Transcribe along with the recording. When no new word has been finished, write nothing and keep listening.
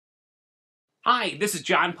Hi, this is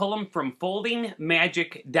John Pullum from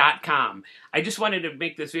foldingmagic.com. I just wanted to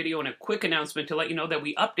make this video and a quick announcement to let you know that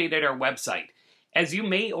we updated our website. As you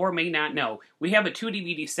may or may not know, we have a 2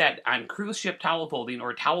 DVD set on cruise ship towel folding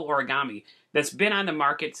or towel origami that's been on the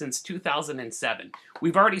market since 2007.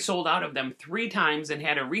 We've already sold out of them 3 times and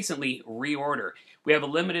had a recently reorder. We have a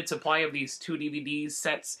limited supply of these 2 DVD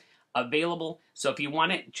sets available, so if you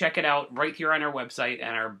want it, check it out right here on our website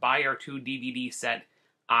and our Buy Our 2 DVD set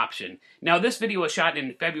option. Now, this video was shot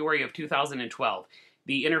in February of 2012.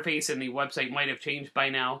 The interface and the website might have changed by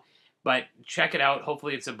now, but check it out.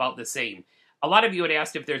 Hopefully it's about the same. A lot of you had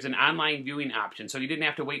asked if there's an online viewing option, so you didn't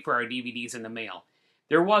have to wait for our DVDs in the mail.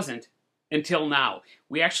 There wasn't until now.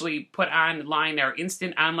 We actually put online our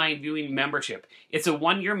instant online viewing membership. It's a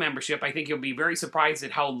 1-year membership. I think you'll be very surprised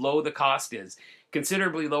at how low the cost is,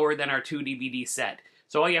 considerably lower than our 2 DVD set.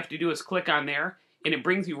 So all you have to do is click on there, and it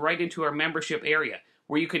brings you right into our membership area,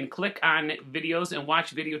 where you can click on videos and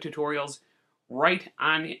watch video tutorials right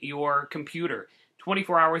on your computer.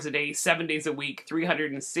 24 hours a day, 7 days a week,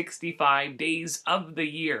 365 days of the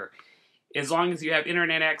year. As long as you have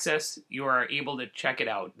internet access, you are able to check it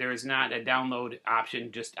out. There is not a download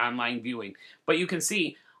option, just online viewing. But you can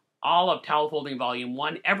see all of Towel Folding Volume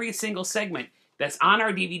 1. Every single segment that's on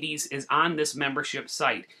our DVDs is on this membership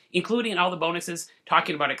site, including all the bonuses,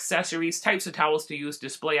 talking about accessories, types of towels to use,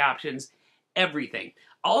 display options, everything.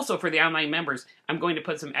 Also, for the online members, I'm going to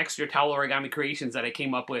put some extra towel origami creations that I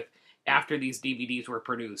came up with after these DVDs were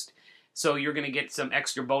produced. So you're going to get some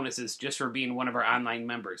extra bonuses just for being one of our online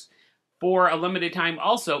members. For a limited time,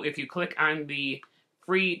 also, if you click on the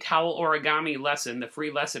free towel origami lesson, the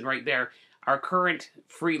free lesson right there, our current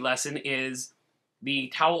free lesson is the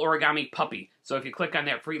towel origami puppy. So if you click on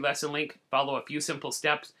that free lesson link, follow a few simple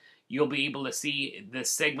steps, you'll be able to see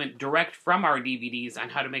this segment direct from our DVDs on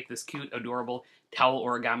how to make this cute, adorable towel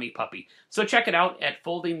origami puppy. So check it out at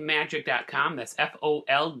foldingmagic.com. That's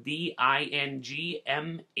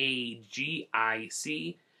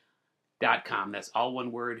foldingmagic.com. That's all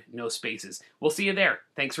one word, no spaces. We'll see you there.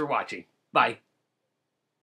 Thanks for watching. Bye.